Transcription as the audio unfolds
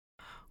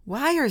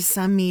Why are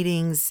some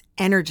meetings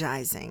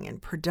energizing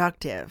and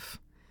productive,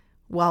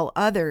 while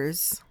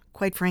others,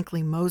 quite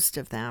frankly, most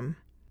of them,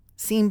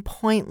 seem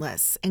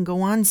pointless and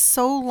go on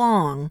so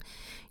long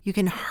you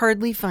can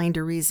hardly find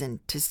a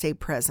reason to stay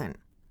present?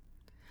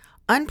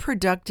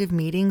 Unproductive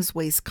meetings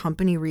waste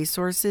company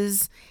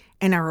resources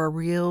and are a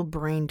real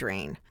brain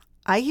drain.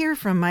 I hear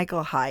from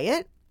Michael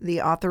Hyatt,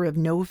 the author of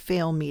No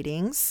Fail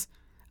Meetings,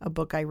 a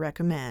book I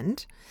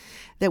recommend,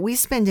 that we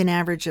spend an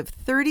average of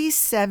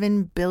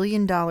 $37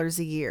 billion a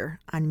year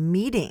on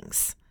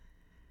meetings.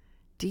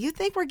 Do you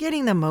think we're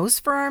getting the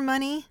most for our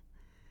money?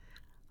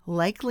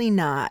 Likely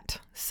not.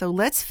 So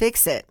let's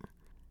fix it.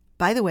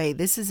 By the way,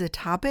 this is a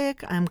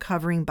topic I'm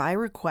covering by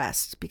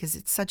request because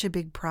it's such a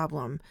big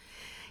problem.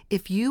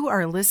 If you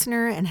are a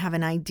listener and have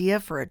an idea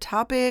for a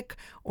topic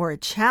or a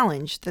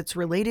challenge that's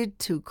related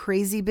to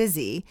Crazy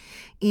Busy,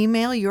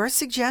 email your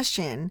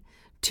suggestion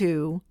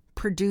to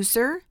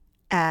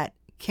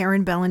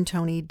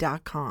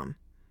producer@KarenBellantoni.com.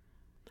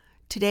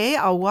 Today,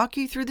 I'll walk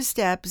you through the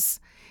steps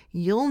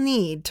you'll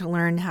need to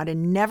learn how to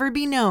never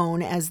be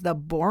known as the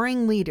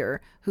boring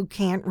leader who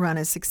can't run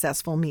a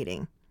successful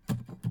meeting.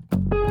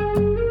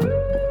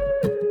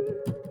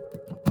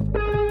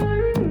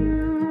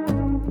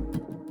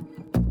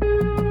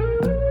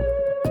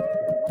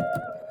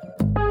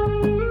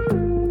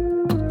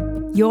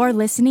 You're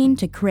listening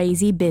to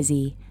Crazy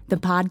Busy, the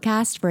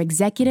podcast for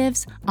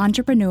executives,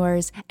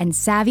 entrepreneurs, and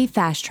savvy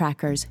fast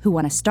trackers who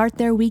want to start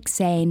their week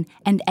sane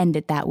and end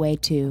it that way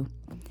too.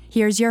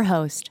 Here's your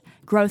host,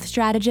 growth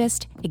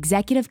strategist,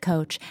 executive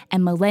coach,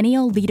 and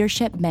millennial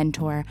leadership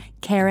mentor,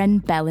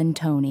 Karen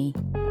Bellantoni.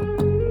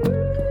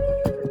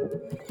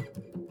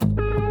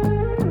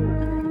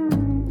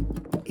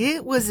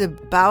 It was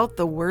about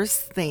the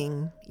worst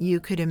thing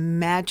you could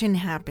imagine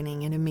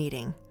happening in a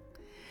meeting.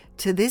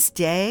 To this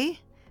day,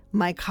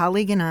 my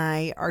colleague and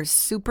I are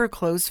super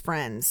close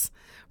friends,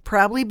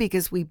 probably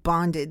because we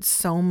bonded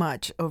so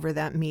much over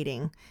that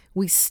meeting.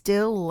 We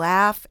still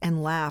laugh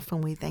and laugh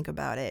when we think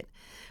about it,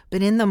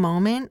 but in the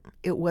moment,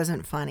 it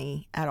wasn't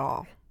funny at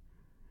all.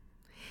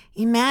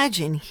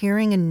 Imagine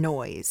hearing a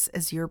noise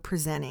as you're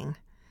presenting.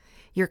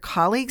 Your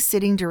colleague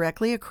sitting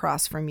directly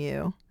across from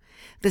you.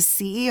 The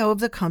CEO of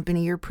the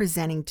company you're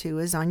presenting to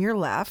is on your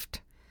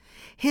left.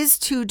 His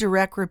two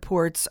direct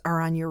reports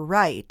are on your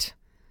right.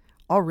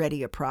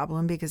 Already a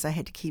problem because I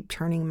had to keep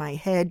turning my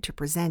head to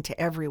present to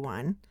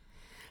everyone.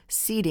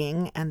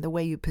 Seating and the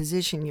way you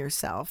position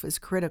yourself is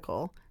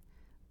critical.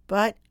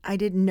 But I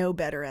didn't know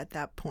better at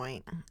that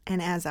point. And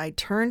as I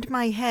turned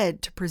my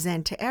head to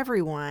present to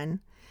everyone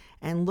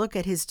and look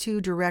at his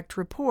two direct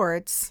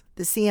reports,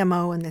 the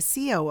CMO and the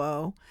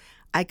COO,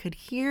 I could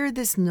hear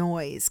this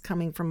noise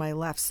coming from my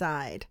left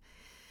side.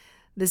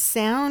 The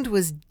sound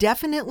was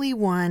definitely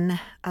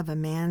one of a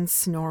man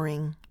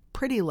snoring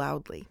pretty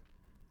loudly.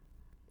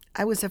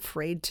 I was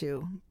afraid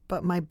to,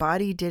 but my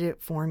body did it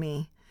for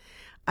me.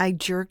 I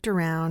jerked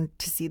around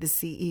to see the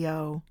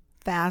CEO,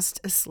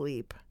 fast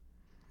asleep.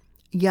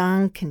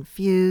 Young,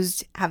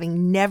 confused,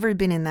 having never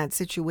been in that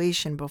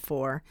situation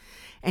before,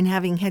 and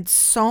having had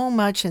so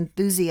much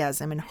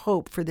enthusiasm and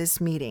hope for this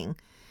meeting,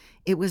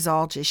 it was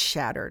all just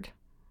shattered.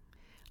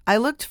 I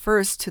looked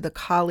first to the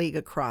colleague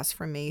across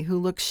from me, who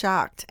looked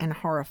shocked and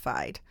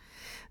horrified,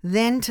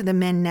 then to the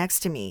men next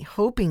to me,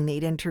 hoping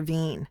they'd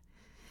intervene.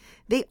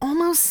 They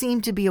almost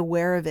seemed to be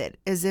aware of it,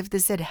 as if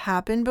this had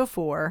happened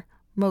before.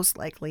 Most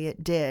likely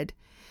it did.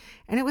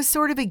 And it was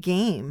sort of a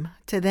game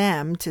to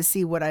them to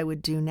see what I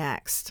would do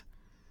next.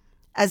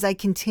 As I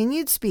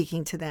continued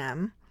speaking to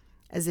them,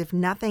 as if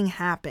nothing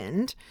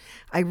happened,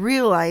 I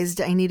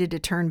realized I needed to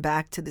turn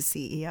back to the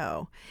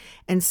CEO.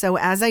 And so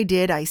as I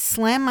did, I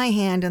slammed my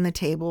hand on the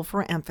table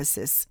for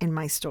emphasis in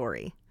my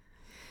story.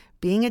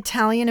 Being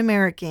Italian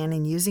American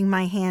and using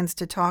my hands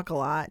to talk a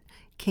lot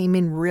came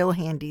in real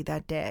handy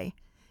that day.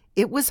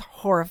 It was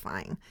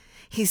horrifying.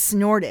 He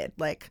snorted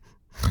like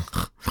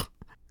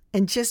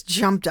and just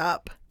jumped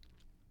up.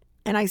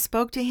 And I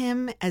spoke to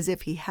him as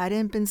if he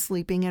hadn't been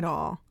sleeping at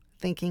all,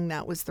 thinking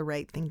that was the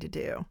right thing to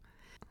do.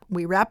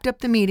 We wrapped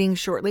up the meeting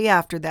shortly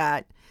after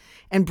that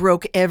and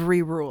broke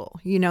every rule.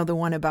 You know, the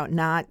one about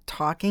not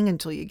talking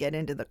until you get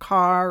into the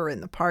car or in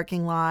the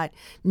parking lot.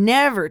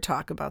 Never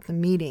talk about the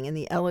meeting in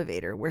the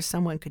elevator where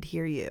someone could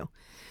hear you.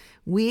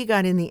 We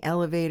got in the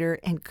elevator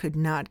and could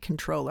not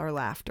control our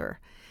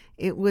laughter.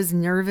 It was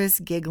nervous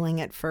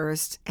giggling at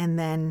first and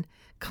then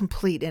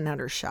complete and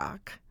utter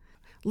shock.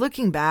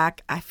 Looking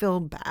back, I feel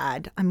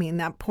bad. I mean,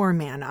 that poor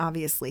man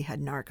obviously had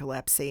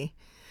narcolepsy.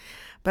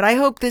 But I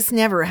hope this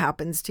never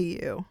happens to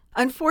you.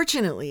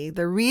 Unfortunately,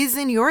 the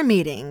reason your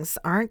meetings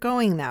aren't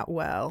going that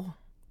well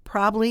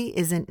probably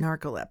isn't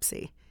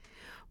narcolepsy.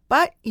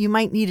 But you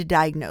might need a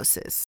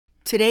diagnosis.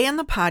 Today on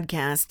the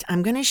podcast,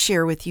 I'm going to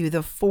share with you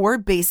the 4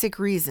 basic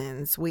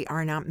reasons we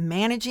are not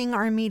managing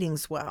our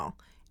meetings well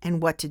and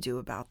what to do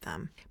about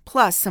them,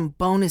 plus some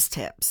bonus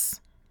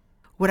tips.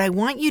 What I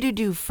want you to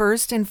do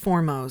first and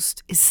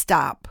foremost is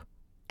stop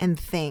and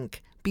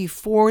think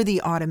before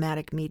the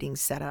automatic meeting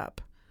set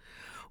up.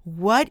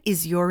 What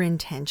is your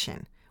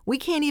intention? We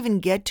can't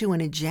even get to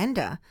an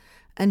agenda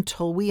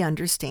until we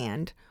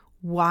understand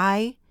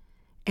why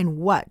and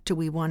what do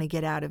we want to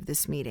get out of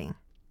this meeting.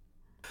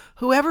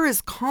 Whoever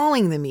is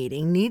calling the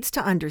meeting needs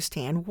to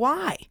understand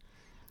why.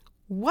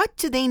 What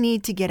do they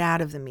need to get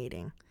out of the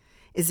meeting?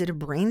 Is it a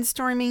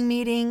brainstorming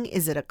meeting?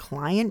 Is it a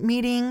client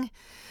meeting?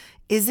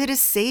 Is it a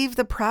save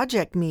the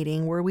project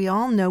meeting where we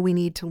all know we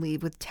need to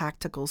leave with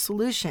tactical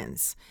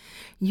solutions?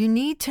 You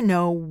need to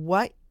know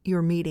what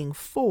you're meeting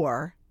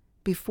for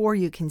before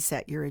you can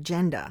set your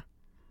agenda.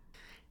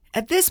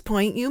 At this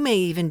point, you may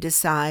even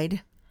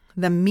decide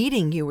the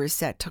meeting you were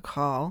set to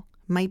call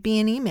might be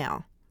an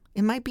email.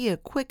 It might be a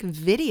quick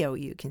video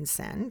you can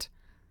send,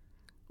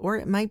 or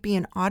it might be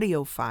an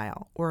audio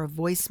file or a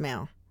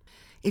voicemail.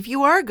 If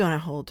you are going to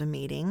hold a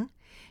meeting,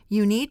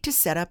 you need to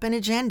set up an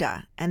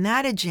agenda, and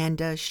that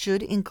agenda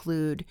should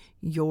include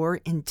your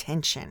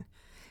intention,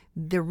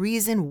 the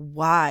reason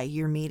why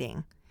you're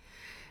meeting.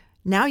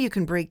 Now you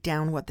can break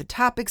down what the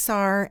topics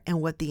are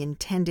and what the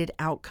intended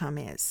outcome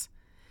is.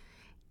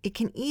 It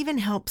can even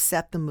help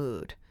set the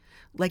mood.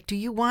 Like, do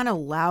you want a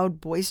loud,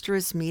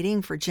 boisterous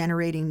meeting for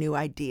generating new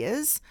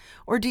ideas?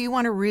 Or do you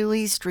want a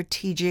really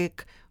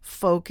strategic,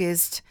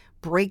 focused,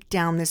 break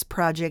down this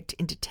project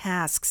into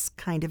tasks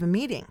kind of a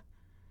meeting?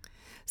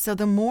 So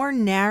the more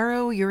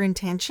narrow your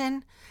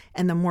intention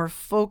and the more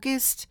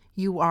focused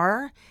you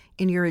are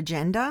in your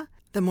agenda,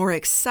 the more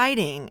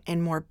exciting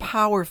and more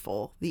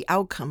powerful the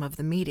outcome of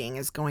the meeting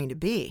is going to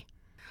be.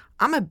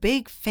 I'm a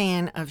big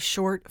fan of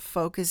short,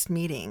 focused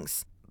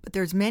meetings, but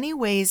there's many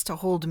ways to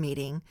hold a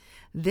meeting.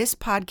 This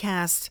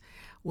podcast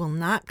will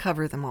not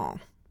cover them all.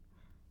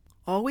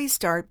 Always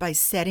start by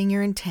setting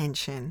your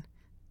intention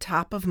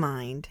top of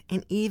mind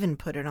and even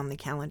put it on the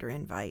calendar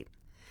invite.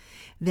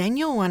 Then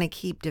you'll want to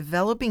keep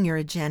developing your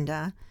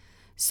agenda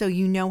so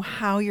you know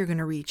how you're going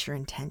to reach your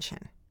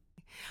intention.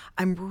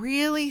 I'm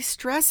really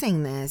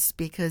stressing this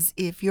because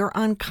if you're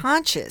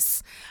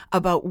unconscious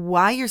about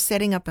why you're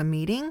setting up a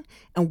meeting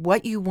and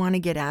what you want to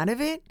get out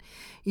of it,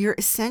 you're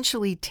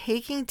essentially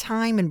taking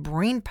time and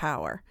brain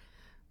power,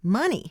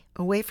 money,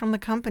 away from the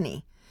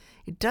company.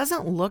 It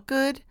doesn't look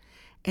good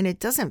and it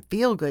doesn't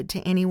feel good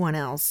to anyone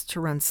else to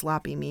run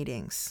sloppy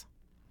meetings.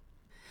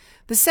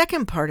 The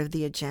second part of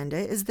the agenda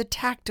is the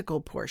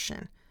tactical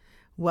portion.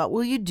 What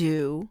will you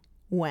do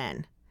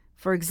when?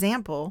 For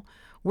example,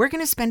 we're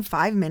going to spend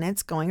 5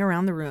 minutes going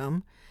around the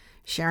room,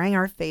 sharing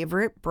our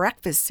favorite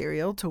breakfast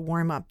cereal to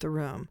warm up the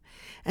room,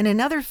 and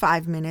another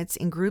 5 minutes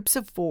in groups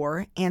of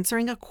 4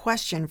 answering a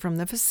question from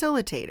the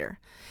facilitator,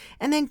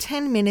 and then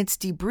 10 minutes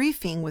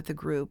debriefing with the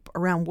group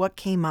around what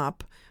came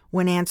up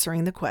when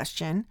answering the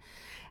question,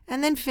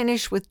 and then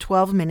finish with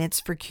 12 minutes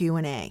for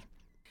Q&A.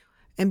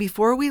 And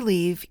before we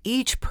leave,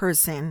 each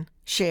person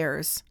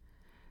shares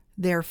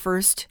their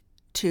first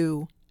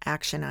 2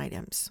 action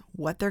items,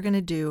 what they're going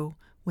to do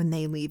when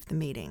they leave the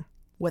meeting,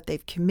 what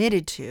they've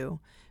committed to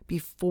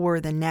before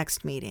the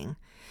next meeting.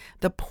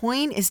 The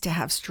point is to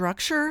have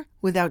structure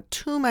without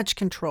too much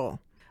control.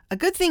 A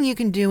good thing you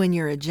can do in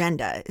your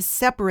agenda is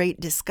separate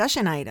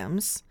discussion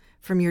items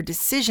from your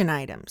decision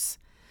items.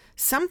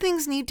 Some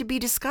things need to be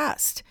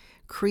discussed.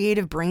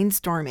 Creative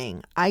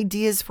brainstorming,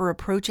 ideas for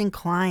approaching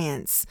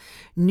clients,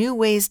 new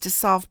ways to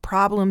solve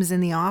problems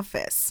in the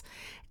office,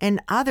 and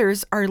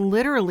others are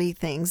literally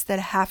things that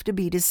have to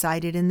be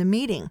decided in the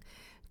meeting.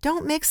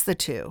 Don't mix the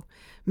two.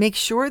 Make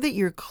sure that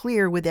you're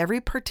clear with every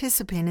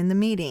participant in the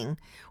meeting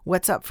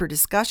what's up for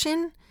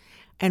discussion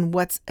and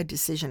what's a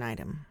decision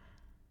item.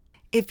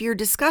 If you're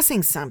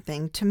discussing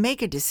something to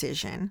make a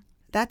decision,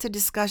 that's a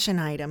discussion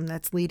item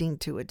that's leading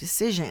to a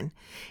decision.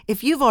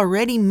 If you've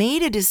already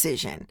made a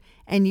decision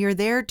and you're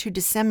there to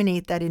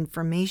disseminate that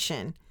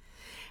information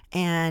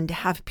and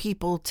have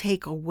people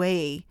take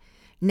away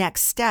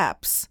next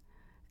steps,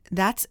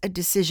 that's a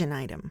decision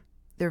item.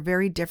 They're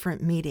very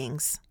different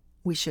meetings.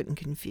 We shouldn't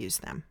confuse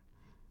them.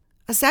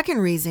 A second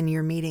reason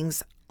your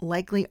meetings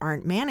likely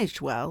aren't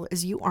managed well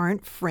is you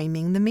aren't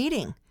framing the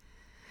meeting.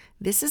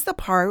 This is the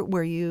part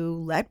where you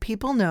let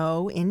people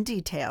know in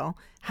detail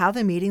how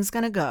the meeting's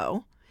going to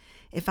go.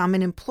 If I'm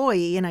an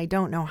employee and I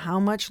don't know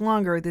how much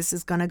longer this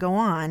is going to go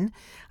on,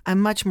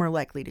 I'm much more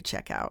likely to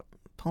check out,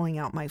 pulling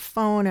out my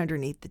phone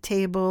underneath the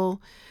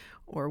table,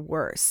 or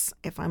worse.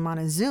 If I'm on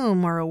a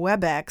Zoom or a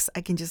WebEx,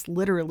 I can just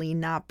literally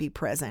not be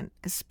present,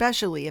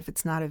 especially if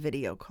it's not a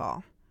video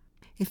call.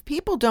 If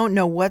people don't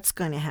know what's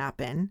going to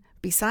happen,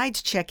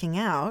 besides checking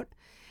out,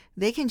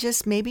 they can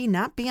just maybe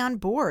not be on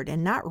board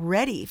and not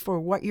ready for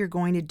what you're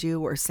going to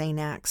do or say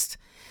next.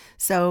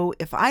 So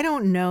if I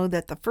don't know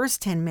that the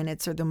first 10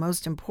 minutes are the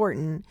most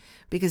important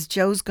because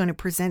Joe's going to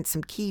present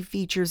some key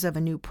features of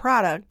a new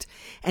product,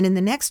 and in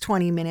the next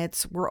 20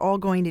 minutes, we're all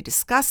going to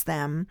discuss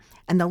them,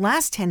 and the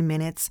last 10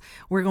 minutes,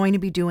 we're going to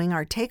be doing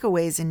our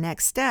takeaways and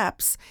next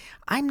steps,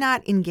 I'm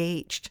not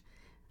engaged.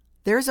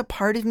 There's a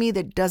part of me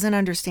that doesn't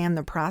understand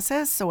the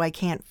process, so I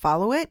can't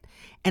follow it,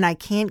 and I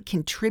can't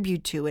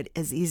contribute to it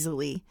as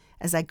easily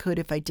as I could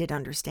if I did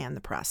understand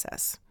the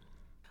process.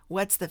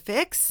 What's the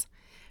fix?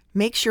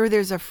 Make sure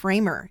there's a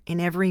framer in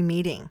every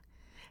meeting.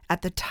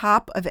 At the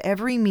top of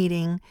every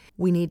meeting,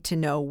 we need to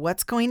know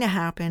what's going to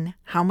happen,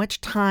 how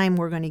much time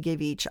we're going to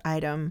give each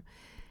item,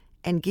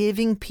 and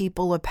giving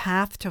people a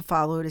path to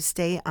follow to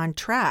stay on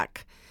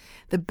track.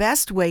 The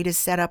best way to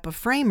set up a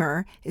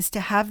framer is to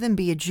have them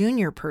be a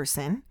junior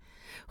person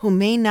who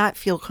may not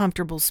feel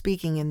comfortable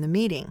speaking in the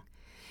meeting.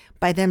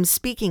 By them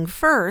speaking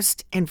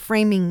first and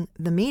framing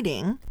the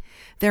meeting,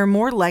 they're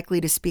more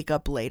likely to speak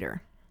up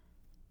later.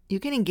 You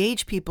can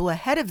engage people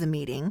ahead of the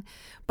meeting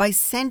by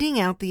sending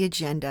out the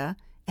agenda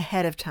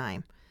ahead of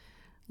time.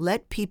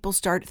 Let people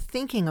start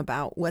thinking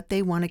about what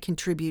they want to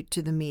contribute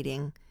to the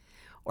meeting,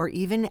 or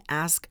even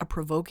ask a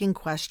provoking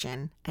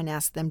question and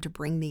ask them to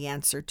bring the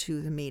answer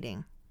to the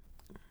meeting.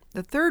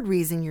 The third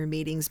reason your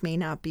meetings may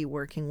not be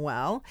working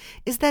well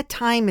is that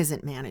time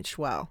isn't managed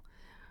well.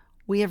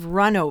 We have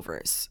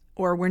runovers,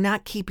 or we're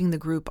not keeping the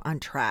group on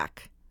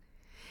track.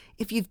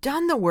 If you've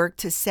done the work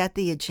to set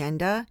the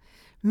agenda,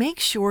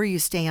 make sure you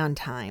stay on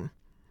time.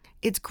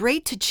 It's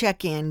great to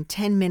check in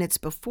 10 minutes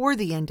before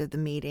the end of the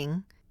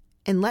meeting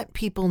and let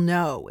people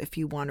know if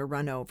you want to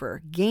run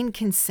over. Gain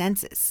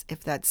consensus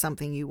if that's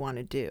something you want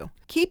to do.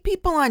 Keep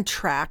people on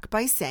track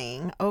by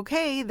saying,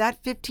 okay,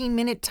 that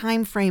 15-minute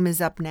time frame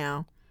is up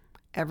now.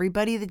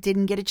 Everybody that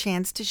didn't get a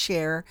chance to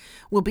share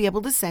will be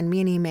able to send me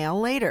an email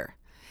later.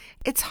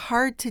 It's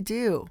hard to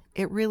do.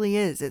 It really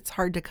is. It's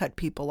hard to cut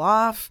people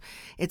off.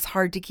 It's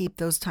hard to keep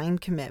those time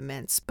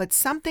commitments. But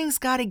something's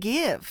got to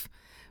give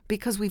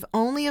because we've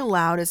only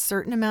allowed a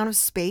certain amount of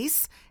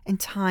space and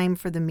time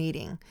for the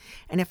meeting.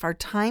 And if our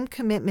time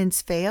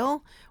commitments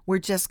fail, we're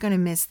just going to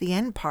miss the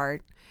end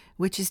part,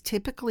 which is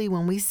typically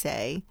when we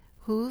say,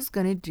 who's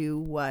going to do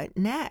what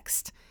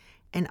next?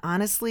 And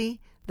honestly,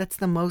 that's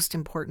the most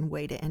important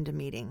way to end a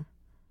meeting.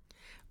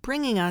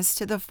 Bringing us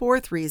to the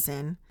fourth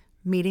reason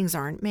meetings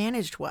aren't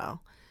managed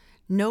well.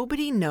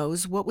 Nobody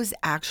knows what was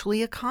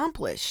actually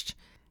accomplished.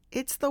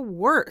 It's the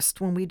worst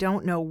when we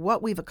don't know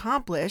what we've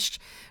accomplished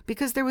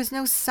because there was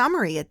no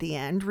summary at the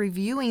end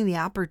reviewing the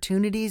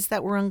opportunities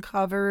that were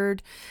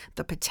uncovered,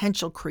 the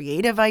potential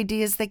creative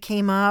ideas that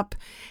came up,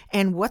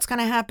 and what's going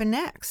to happen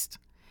next.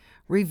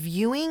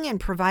 Reviewing and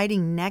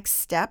providing next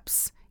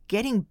steps,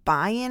 getting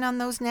buy-in on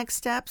those next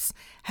steps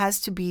has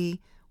to be,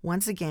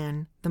 once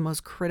again, the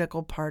most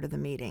critical part of the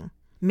meeting.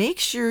 Make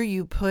sure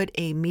you put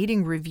a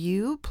meeting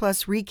review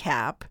plus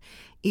recap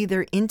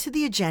either into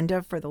the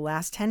agenda for the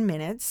last 10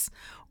 minutes,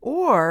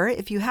 or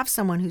if you have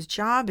someone whose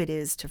job it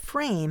is to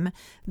frame,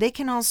 they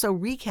can also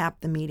recap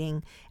the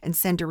meeting and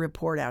send a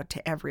report out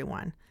to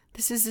everyone.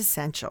 This is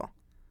essential.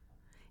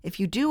 If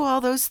you do all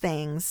those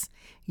things,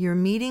 your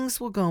meetings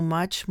will go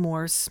much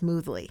more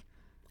smoothly.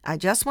 I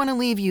just want to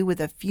leave you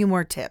with a few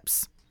more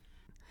tips.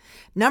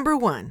 Number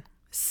 1,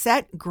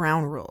 set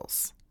ground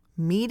rules.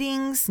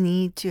 Meetings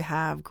need to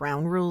have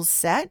ground rules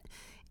set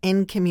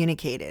and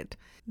communicated.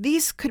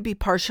 These could be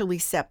partially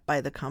set by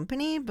the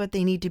company, but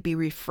they need to be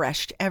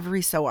refreshed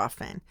every so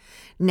often.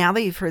 Now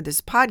that you've heard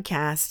this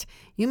podcast,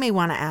 you may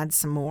want to add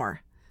some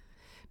more.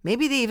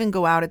 Maybe they even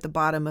go out at the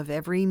bottom of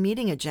every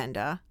meeting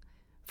agenda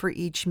for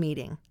each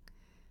meeting.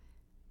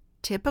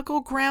 Typical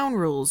ground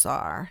rules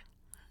are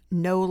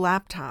no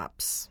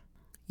laptops.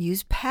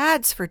 Use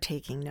pads for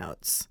taking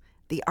notes.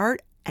 The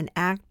art and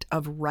act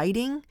of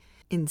writing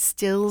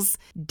instills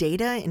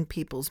data in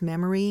people's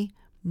memory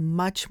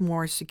much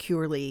more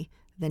securely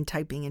than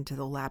typing into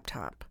the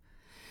laptop.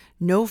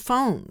 No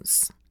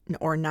phones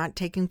or not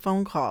taking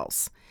phone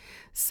calls.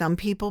 Some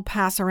people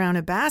pass around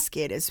a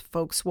basket as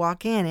folks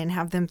walk in and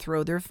have them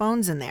throw their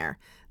phones in there.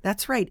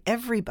 That's right,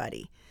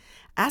 everybody.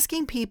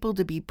 Asking people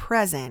to be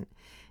present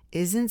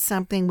isn't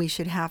something we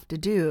should have to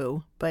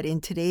do, but in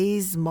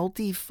today's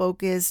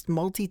multi-focused,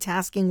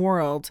 multitasking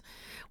world,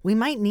 we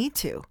might need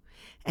to.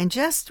 And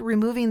just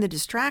removing the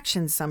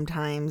distractions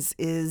sometimes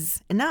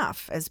is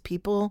enough. As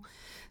people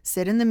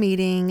sit in the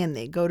meeting and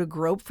they go to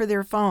grope for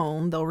their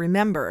phone, they'll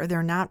remember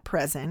they're not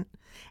present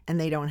and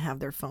they don't have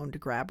their phone to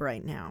grab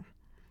right now.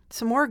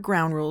 Some more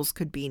ground rules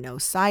could be no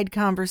side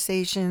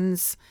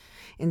conversations.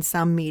 In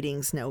some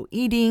meetings, no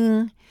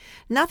eating.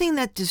 Nothing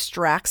that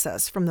distracts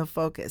us from the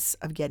focus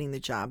of getting the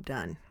job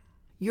done.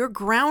 Your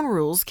ground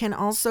rules can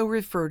also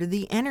refer to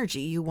the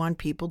energy you want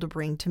people to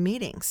bring to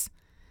meetings.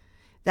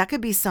 That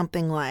could be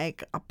something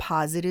like a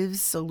positive,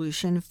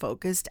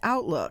 solution-focused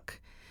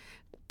outlook.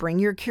 Bring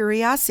your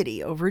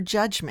curiosity over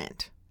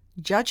judgment.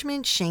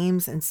 Judgment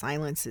shames and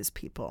silences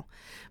people.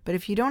 But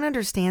if you don't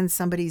understand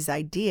somebody's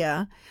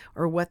idea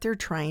or what they're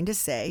trying to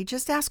say,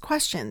 just ask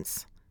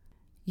questions.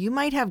 You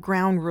might have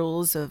ground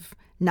rules of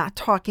not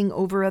talking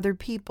over other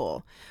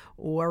people,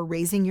 or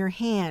raising your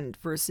hand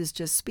versus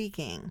just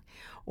speaking,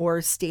 or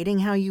stating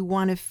how you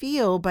want to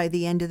feel by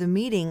the end of the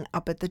meeting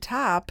up at the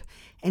top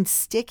and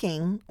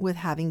sticking with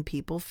having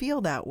people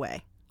feel that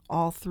way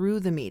all through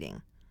the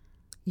meeting.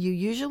 You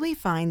usually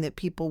find that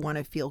people want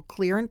to feel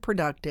clear and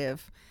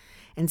productive,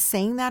 and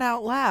saying that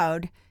out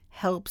loud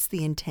helps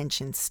the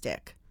intention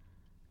stick.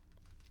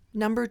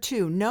 Number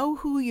 2, know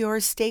who your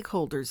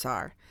stakeholders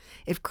are.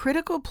 If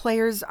critical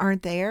players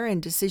aren't there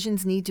and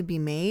decisions need to be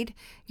made,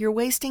 you're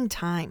wasting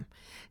time.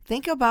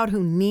 Think about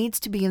who needs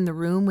to be in the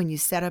room when you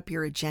set up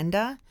your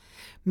agenda.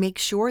 Make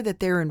sure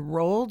that they're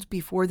enrolled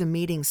before the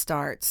meeting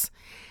starts.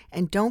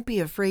 And don't be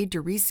afraid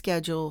to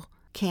reschedule,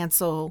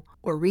 cancel,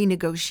 or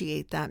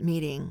renegotiate that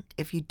meeting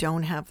if you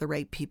don't have the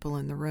right people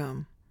in the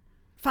room.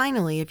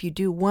 Finally, if you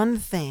do one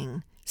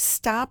thing,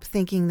 stop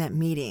thinking that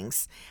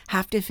meetings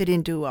have to fit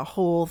into a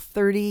whole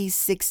 30,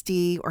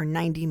 60, or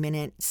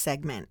 90-minute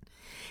segment.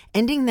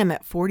 Ending them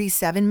at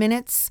 47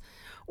 minutes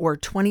or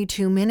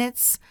 22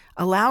 minutes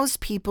allows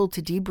people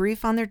to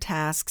debrief on their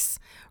tasks,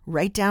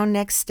 write down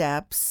next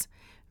steps,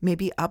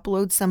 maybe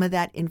upload some of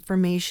that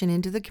information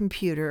into the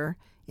computer,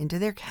 into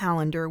their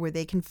calendar where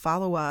they can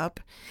follow up,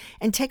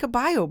 and take a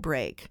bio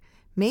break.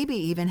 Maybe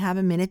even have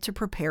a minute to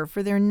prepare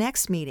for their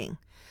next meeting.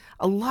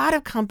 A lot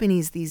of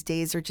companies these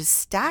days are just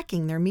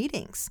stacking their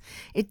meetings.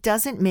 It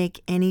doesn't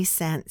make any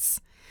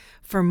sense.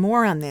 For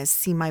more on this,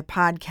 see my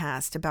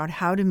podcast about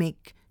how to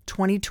make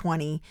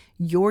 2020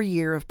 your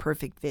year of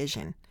perfect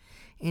vision.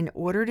 In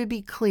order to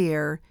be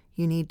clear,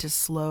 you need to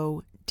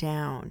slow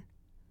down.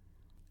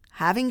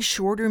 Having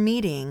shorter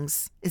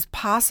meetings is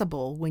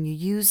possible when you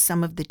use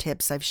some of the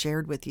tips I've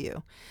shared with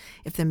you.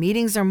 If the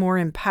meetings are more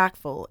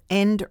impactful,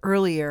 end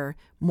earlier,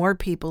 more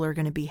people are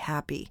going to be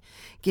happy.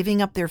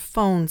 Giving up their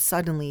phone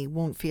suddenly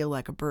won't feel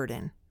like a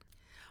burden.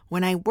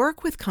 When I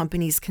work with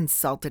companies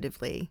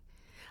consultatively,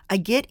 I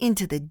get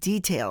into the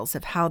details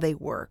of how they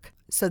work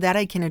so that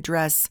I can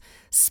address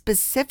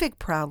specific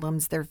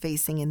problems they're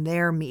facing in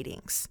their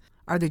meetings.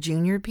 Are the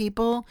junior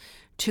people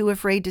too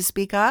afraid to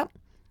speak up?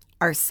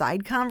 Are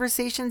side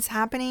conversations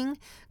happening,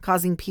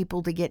 causing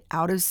people to get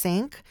out of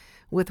sync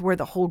with where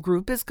the whole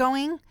group is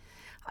going?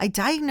 I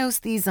diagnose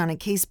these on a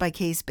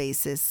case-by-case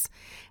basis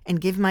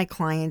and give my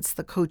clients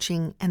the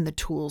coaching and the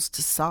tools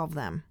to solve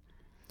them.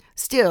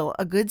 Still,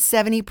 a good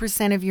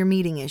 70% of your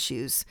meeting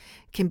issues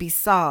can be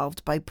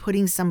solved by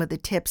putting some of the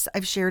tips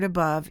I've shared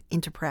above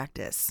into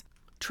practice.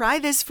 Try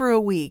this for a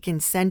week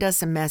and send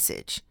us a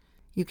message.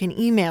 You can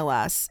email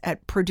us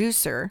at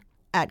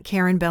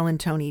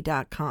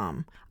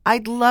producer@KarenBellantoni.com.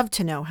 I'd love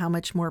to know how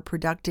much more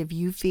productive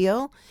you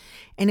feel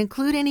and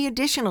include any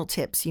additional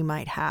tips you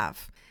might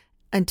have.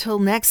 Until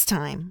next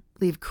time,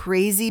 leave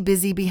crazy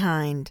busy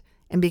behind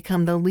and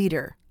become the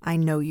leader I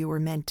know you were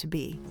meant to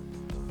be.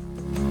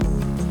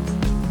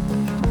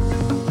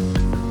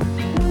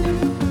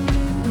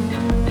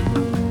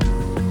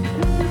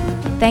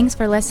 Thanks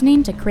for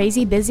listening to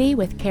Crazy Busy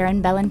with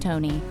Karen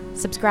Bellantoni.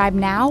 Subscribe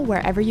now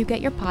wherever you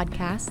get your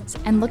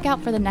podcasts and look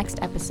out for the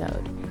next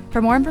episode.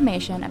 For more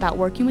information about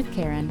working with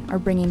Karen or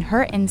bringing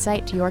her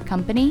insight to your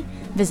company,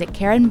 visit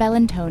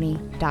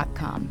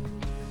KarenBellantoni.com.